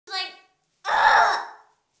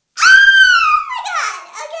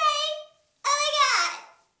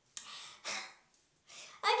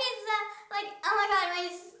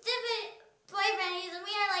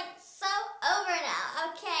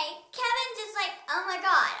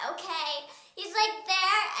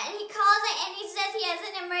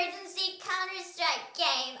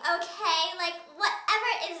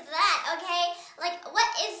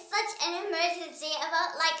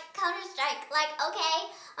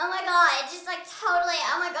Oh my god, just like totally,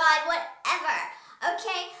 oh my god, whatever.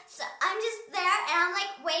 Okay, so I'm just there and I'm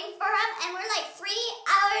like waiting for him and we're like 3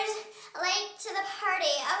 hours late to the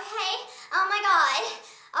party, okay? Oh my god.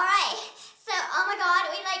 Alright, so oh my god,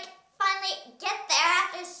 we like finally get there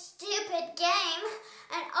after a stupid game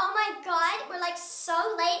and oh my god, we're like so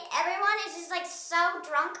late. Everyone is just like so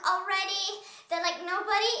drunk already that like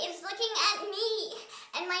nobody is looking at me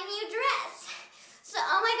and my new dress. So,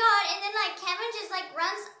 oh my god, and then like Kevin just like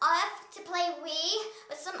runs off to play Wii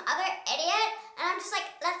with some other idiot, and I'm just like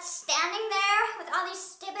left standing there with all these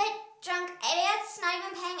stupid drunk idiots not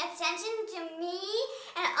even paying attention to me,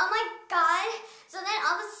 and oh my god, so then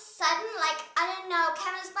all of a sudden, like, I don't know,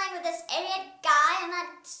 Kevin was playing with this idiot guy, and that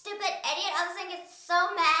stupid idiot all of a sudden gets so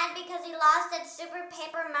mad because he lost at Super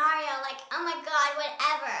Paper Mario, like, oh my god,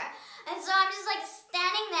 whatever. And so I'm just like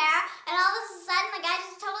standing there, and all of a sudden the guy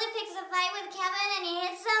just totally picks a fight with Kevin and he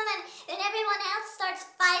hits him, and then everyone else starts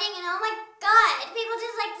fighting, and oh my god, people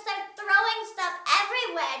just like start throwing stuff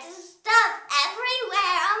everywhere, just stuff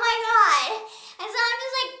everywhere, oh my god. And so I'm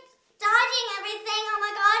just like dodging everything, oh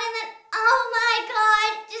my god, and then oh my god,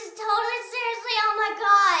 just totally seriously, oh my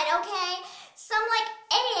god, okay, some like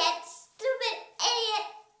idiot, stupid idiot,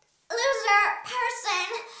 loser person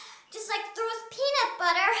just like throws peanut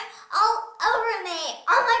butter all over me.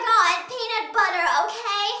 Oh my god, peanut butter,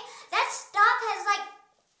 okay? That stuff has like,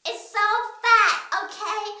 it's so fat,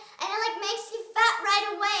 okay? And it like makes you fat right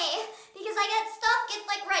away because like that stuff gets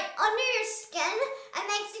like right under your skin and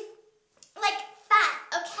makes you like fat,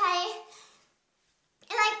 okay?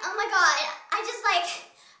 And like, oh my god, I just like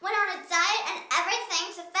went on a diet and everything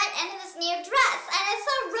to fit into this new dress, and it's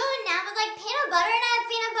so ruined now with like peanut butter, and I have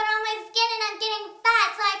peanut butter on my skin and I'm getting fat,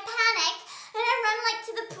 so I panic and I run like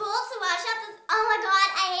to the pool to wash off this. Oh my god,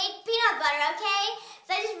 I hate peanut butter, okay? So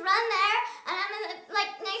I just run there and I'm in the,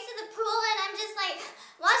 like next to the pool, and I'm just like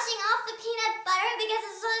washing off the peanut butter because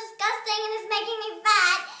it's so disgusting and it's making me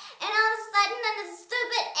fat, and all of a sudden then this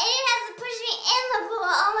stupid idiot has to push me in the pool.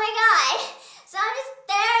 Oh my god. So I'm just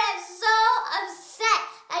there and I'm so upset.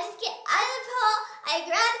 I just get out of the pool, I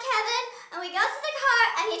grab Kevin, and we go to the car,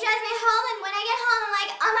 and he drives me home, and when I get home, I'm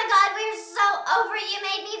like, oh my god, we're so over it, you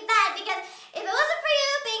made me fat, because if it wasn't for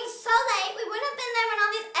you being so late, we wouldn't have been there when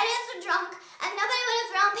all these idiots were drunk, and nobody would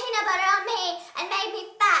have thrown peanut butter on me and made me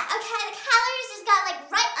fat, okay? The calories just got like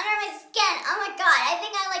right under my skin. Oh my god, I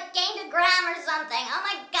think I like gained a gram or something. Oh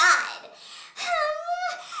my god.